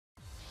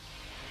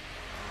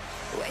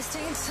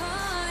Wasting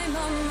time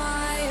on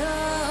my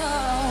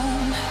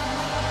own.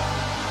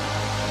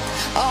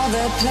 All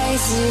the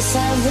places you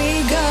said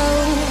we go.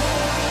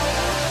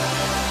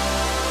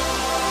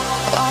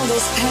 All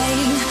this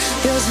pain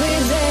builds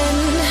within.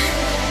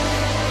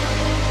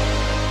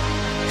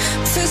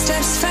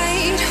 Footsteps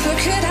fade, what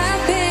could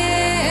have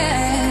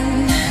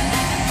been?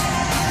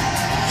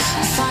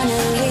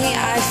 Finally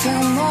I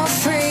feel more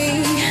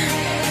free.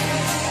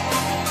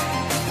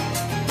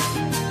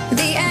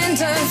 The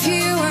end of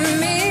you and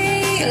me,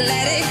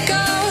 let it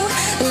go,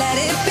 let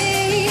it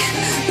be.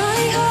 My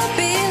heart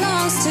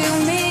belongs to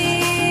me.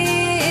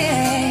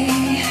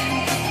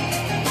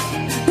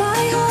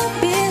 My heart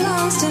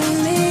belongs to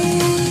me.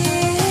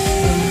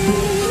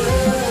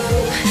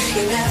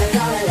 You're never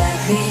gonna let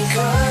me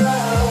go,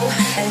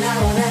 and I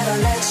will never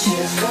let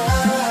you go.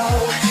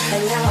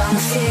 And now I'm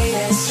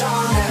feeling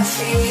stronger,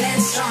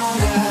 feeling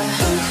stronger.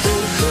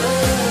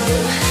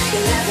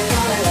 You're never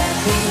gonna let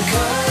me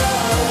go,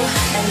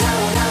 and I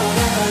will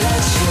never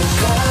let you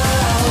go.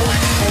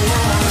 And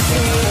now I'm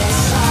feeling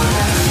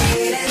stronger,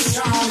 feeling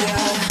stronger.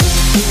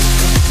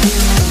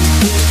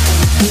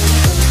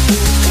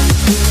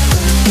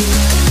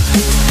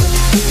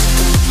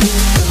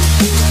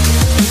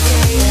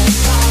 Feeling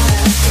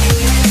stronger,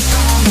 feeling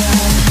stronger.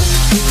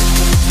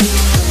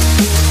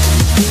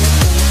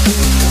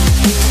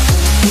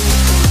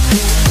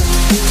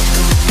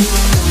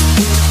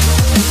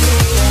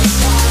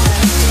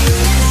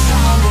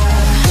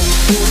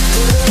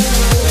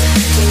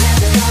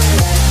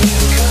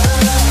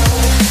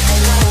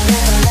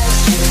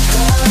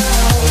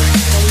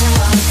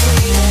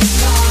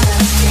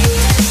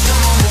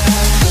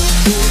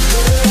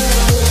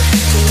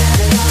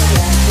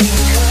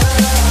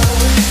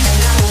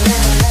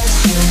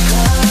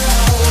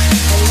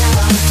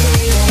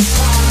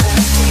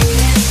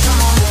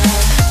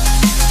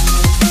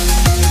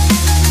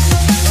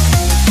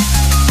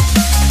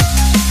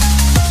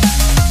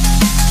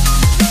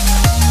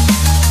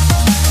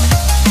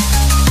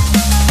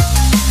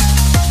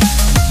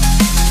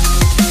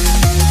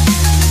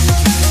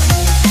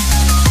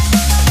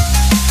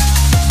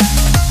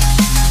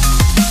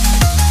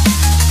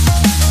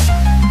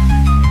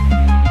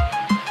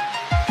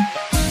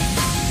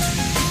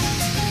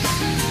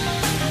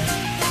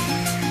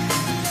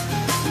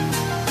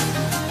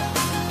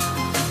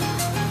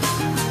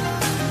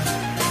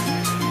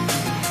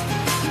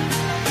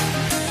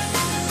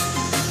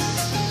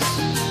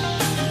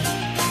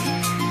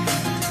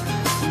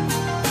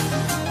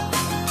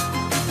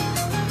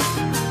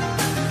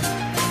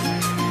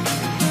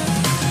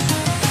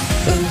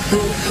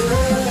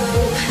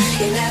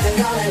 You're never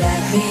gonna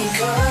let me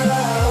go,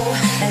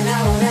 and I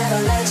will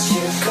never let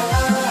you go.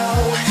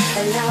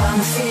 And now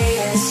I'm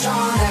feeling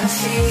stronger,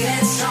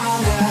 feeling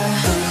stronger.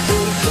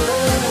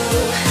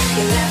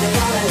 You're never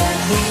gonna let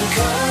me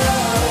go,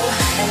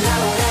 and I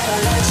will never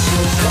let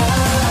you go.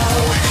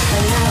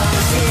 And now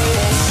I'm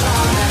feeling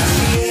stronger,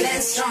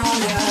 feeling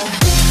stronger.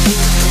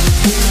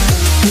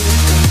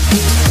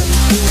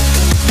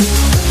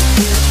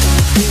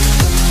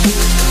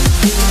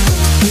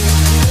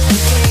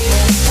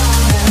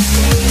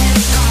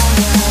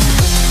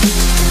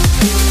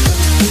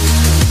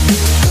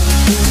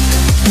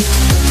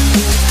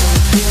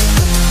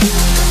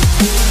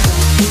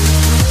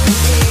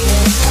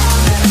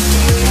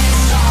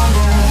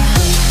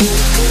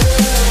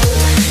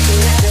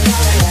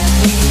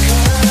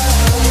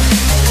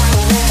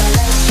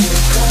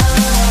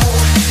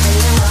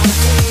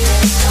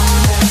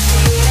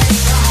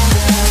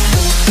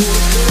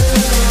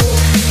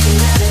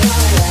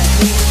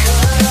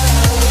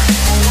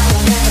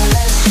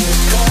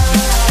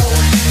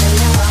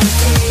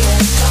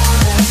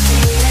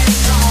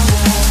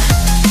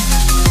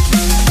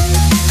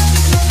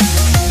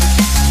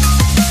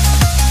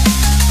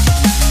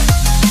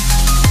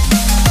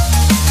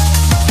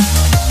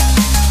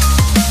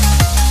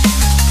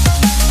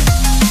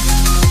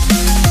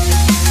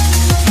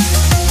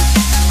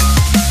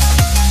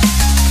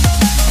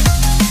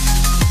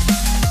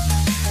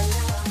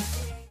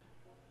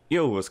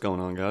 Yo, what's going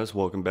on, guys?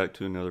 Welcome back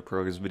to another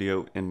progress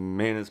video, and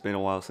man, it's been a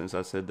while since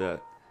I said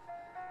that.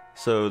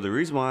 So the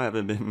reason why I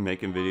haven't been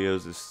making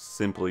videos is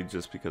simply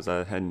just because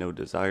I had no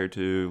desire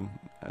to.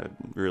 I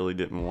really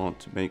didn't want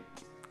to make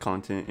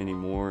content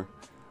anymore.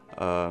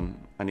 I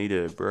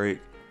needed a break,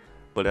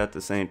 but at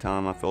the same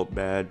time I felt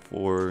bad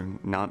for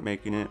not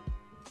making it,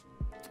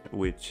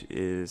 which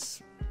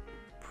is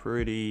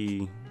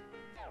pretty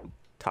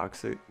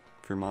toxic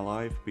for my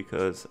life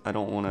because I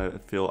don't want to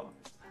feel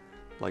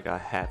like I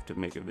have to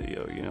make a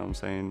video, you know what I'm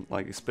saying?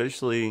 Like,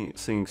 especially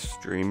seeing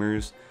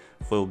streamers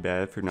feel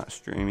bad for not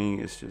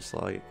streaming. It's just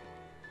like,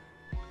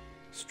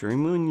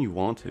 stream when you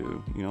want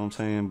to, you know what I'm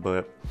saying?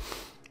 But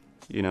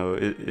you know,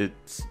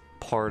 it's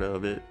part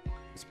of it.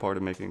 It's part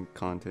of making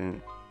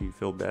content. You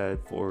feel bad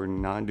for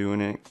not doing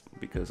it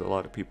because a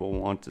lot of people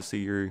want to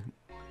see your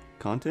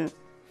content.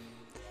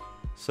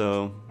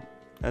 So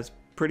that's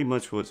pretty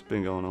much what's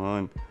been going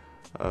on.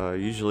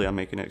 Usually I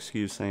make an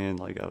excuse saying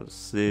like I was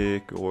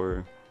sick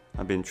or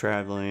I've been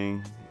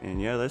traveling,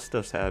 and yeah, that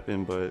stuff's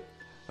happened, but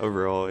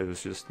overall it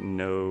was just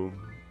no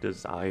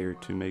desire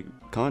to make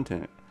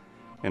content.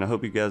 And I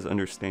hope you guys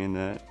understand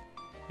that.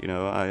 You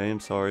know, I am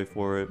sorry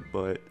for it,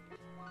 but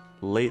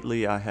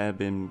lately I have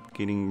been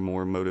getting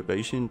more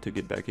motivation to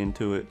get back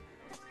into it.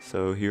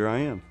 So here I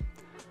am.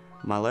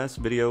 My last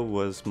video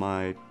was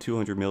my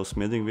 200 mil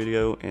smithing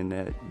video, and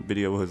that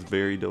video was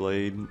very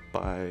delayed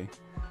by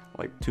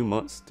like 2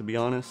 months, to be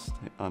honest.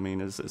 I mean,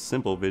 it's a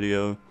simple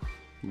video,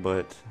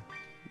 but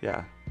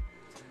yeah.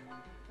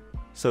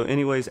 So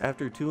anyways,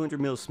 after 200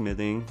 mil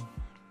smithing,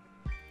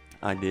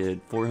 I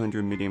did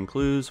 400 medium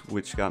clues,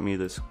 which got me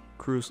this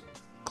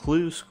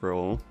clue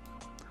scroll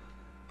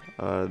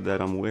that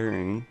I'm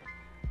wearing,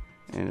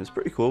 and it's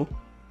pretty cool.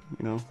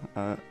 You know,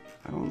 I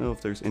don't know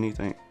if there's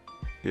anything.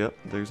 Yep,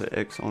 there's an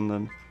X on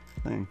the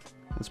thing.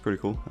 That's pretty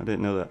cool. I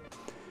didn't know that.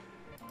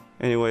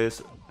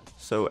 Anyways,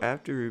 so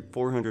after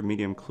 400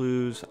 medium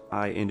clues,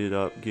 I ended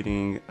up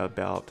getting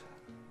about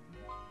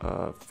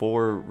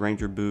 4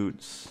 ranger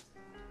boots,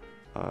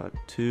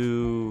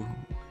 2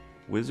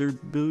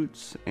 wizard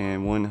boots,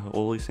 and 1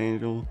 holy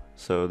sandal.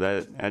 So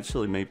that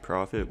actually made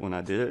profit when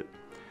I did it.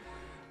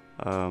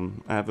 I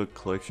have a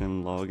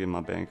collection log in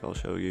my bank I'll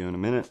show you in a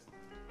minute.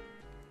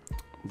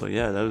 But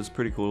yeah, that was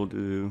pretty cool to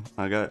do.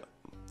 I got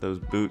those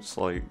boots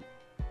like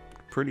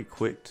pretty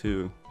quick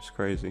too. It's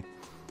crazy.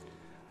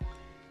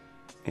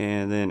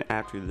 And then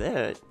after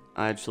that,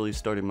 I actually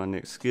started my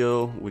next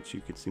skill, which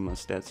you can see my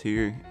stats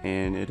here,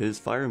 and it is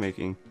fire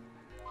making.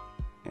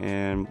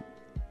 And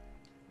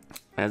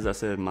as I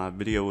said, my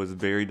video was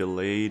very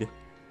delayed,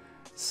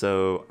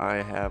 so I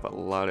have a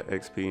lot of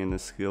XP in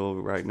this skill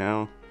right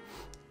now.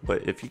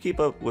 But if you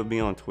keep up with me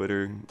on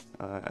Twitter,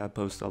 I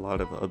post a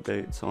lot of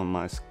updates on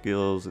my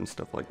skills and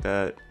stuff like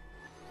that.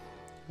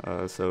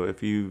 So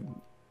if you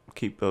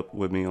keep up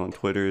with me on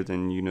Twitter,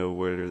 then you know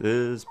what it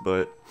is,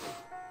 but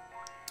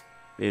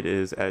it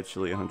is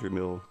actually 100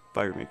 mil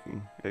fire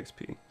making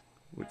XP,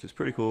 which is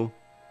pretty cool.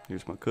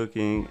 Here's my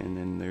cooking, and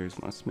then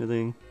there's my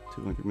smithing.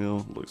 200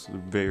 mil, looks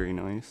very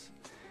nice.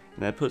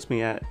 And that puts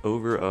me at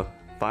over a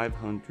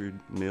 500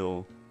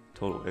 mil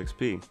total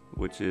XP,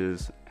 which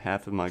is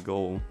half of my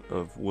goal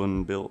of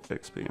 1 build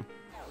XP.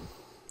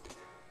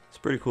 It's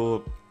pretty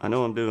cool. I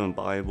know I'm doing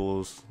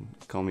Bibles,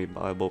 call me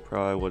Bible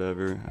Pry,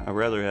 whatever. I'd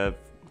rather have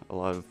a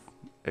lot of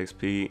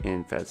XP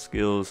and fast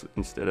skills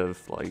instead of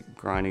like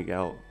grinding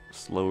out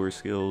slower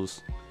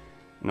skills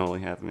and only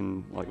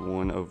having like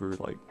 1 over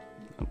like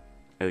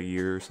a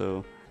year or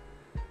so.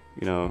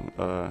 You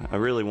know, I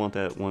really want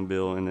that 1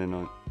 build, and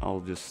then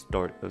I'll just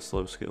start a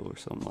slow skill or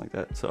something like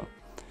that. So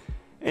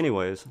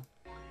anyways,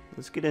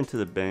 let's get into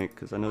the bank,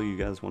 because I know you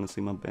guys want to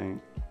see my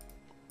bank.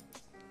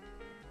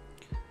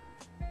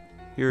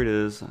 Here it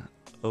is,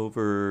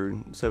 over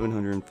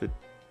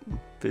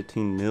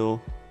 715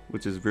 mil,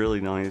 which is really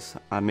nice.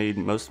 I made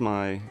most of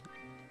my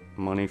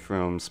money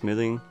from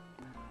smithing.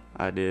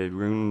 I did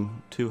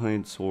rune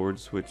 200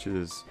 swords, which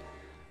is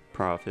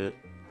profit.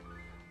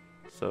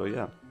 So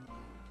yeah.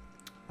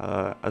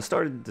 I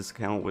started this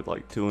account with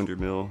like 200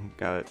 mil,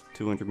 got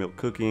 200 mil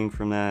cooking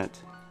from that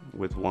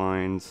with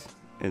wines,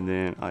 and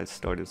then I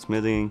started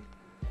smithing,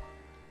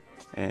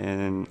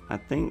 and I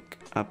think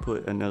I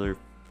put another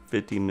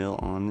 50 mil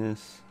on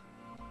this,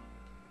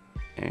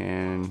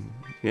 and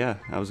yeah,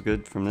 I was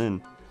good from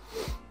then.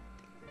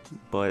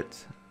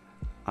 But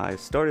I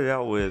started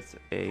out with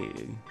a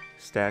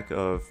stack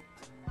of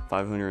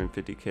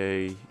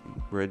 550k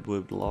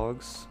redwood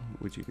logs,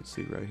 which you can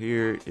see right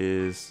here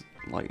is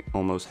like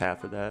almost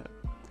half of that,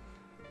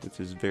 which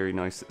is very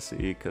nice to see,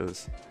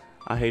 because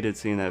I hated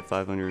seeing that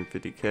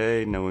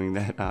 550k knowing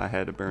that I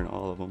had to burn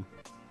all of them.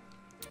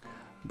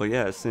 But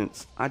yeah,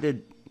 since I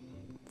did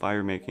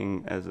fire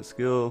making as a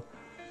skill,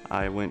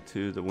 I went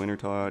to the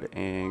Wintertodt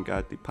and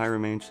got the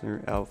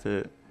Pyromancer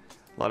outfit.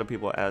 A lot of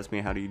people ask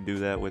me, how do you do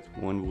that with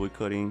 1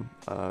 woodcutting?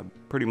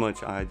 Pretty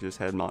much I just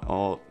had my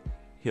alt,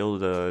 heal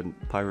the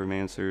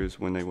Pyromancers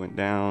when they went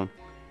down,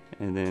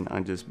 and then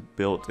I just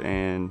built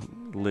and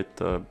lit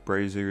the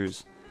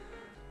braziers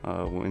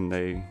when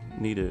they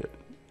needed it.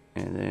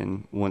 And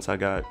then once I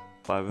got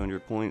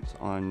 500 points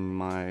on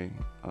my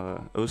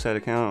OSAAT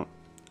account,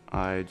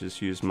 I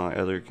just used my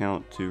other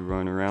account to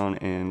run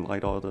around and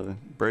light all the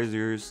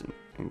braziers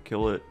and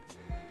kill it.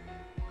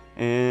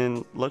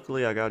 And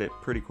luckily I got it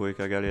pretty quick.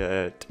 I got it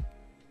at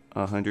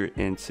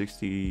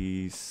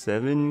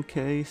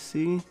 167k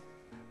C,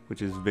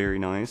 which is very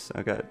nice.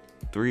 I got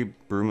 3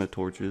 Bruma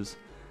torches,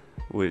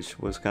 which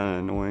was kind of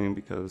annoying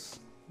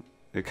because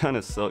it kind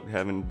of sucked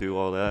having to do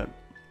all that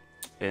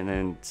and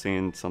then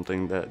seeing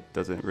something that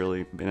doesn't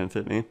really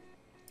benefit me.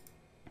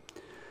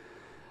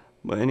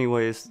 But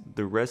anyways,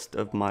 the rest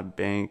of my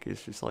bank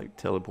is just like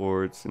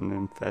teleports and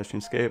then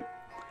Fashionscape.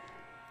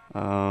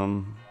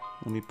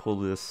 Let me pull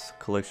this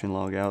collection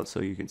log out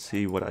so you can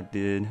see what I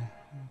did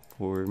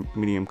for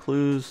medium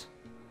clues.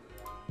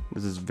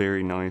 This is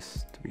very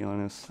nice, to be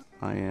honest.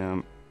 I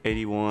am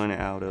 81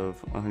 out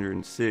of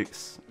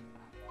 106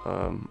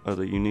 of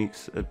the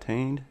uniques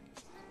obtained.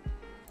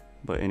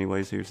 But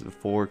anyways, here's the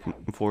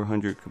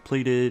 400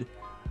 completed.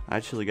 I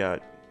actually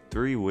got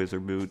 3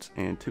 wizard boots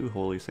and 2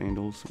 holy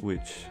sandals,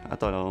 which I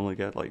thought I only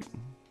got like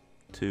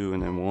 2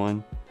 and then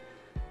 1.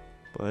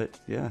 But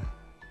yeah,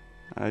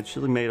 I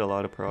actually made a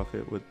lot of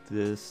profit with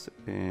this,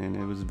 and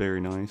it was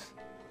very nice.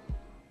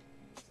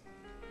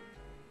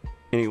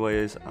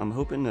 Anyways, I'm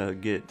hoping to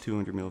get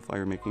 200 mil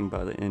fire making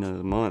by the end of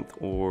the month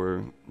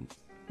or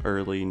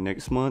early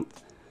next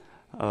month.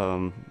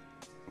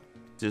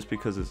 Just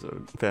because it's a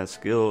fast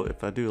skill.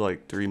 If I do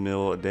like 3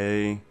 mil a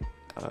day,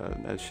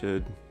 that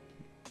should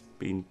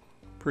be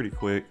pretty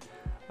quick.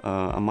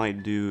 I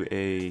might do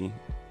a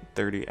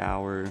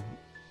 30-hour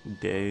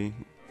day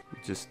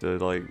just to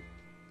like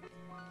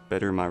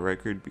better my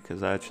record,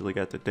 because I actually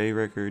got the day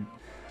record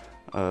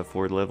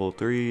for level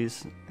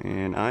 3s,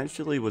 and I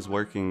actually was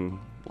working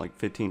like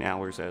 15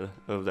 hours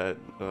of that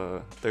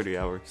 30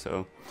 hours.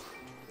 So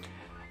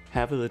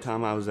half of the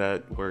time I was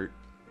at work,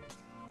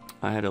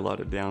 I had a lot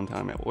of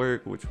downtime at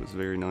work, which was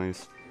very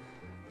nice.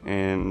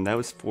 And that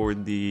was for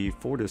the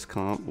Fortis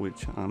comp,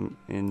 which I'm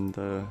in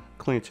the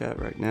clan chat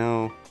right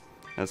now.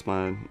 That's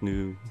my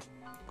new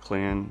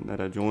clan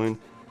that I joined.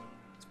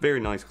 It's a very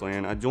nice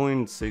clan. I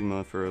joined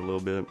Sigma for a little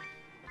bit,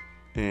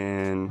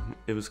 and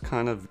it was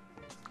kind of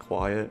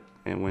quiet,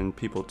 and when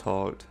people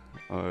talked,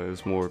 it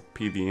was more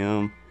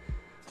PVM.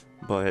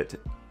 But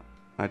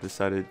I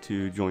decided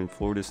to join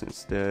Fortis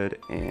instead,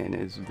 and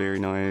it's very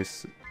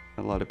nice.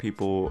 A lot of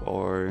people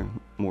are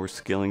more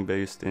skilling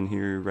based in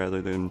here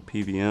rather than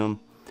PVM.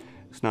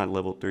 It's not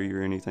level 3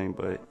 or anything,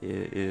 but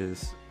it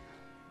is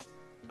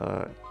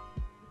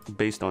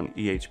based on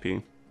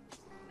EHP.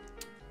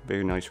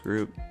 Very nice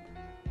group.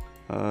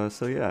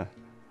 So yeah,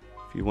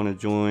 if you want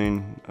to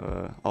join,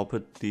 I'll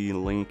put the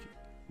link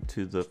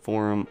to the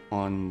forum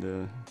on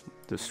the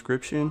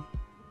description.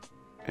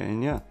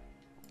 And yeah.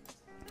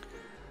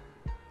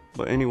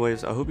 But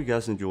anyways, I hope you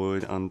guys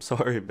enjoyed. I'm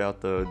sorry about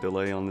the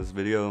delay on this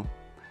video.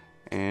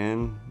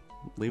 And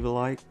leave a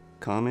like,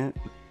 comment,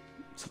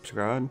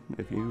 subscribe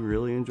if you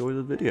really enjoyed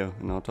the video.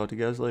 And I'll talk to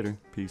you guys later.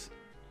 Peace.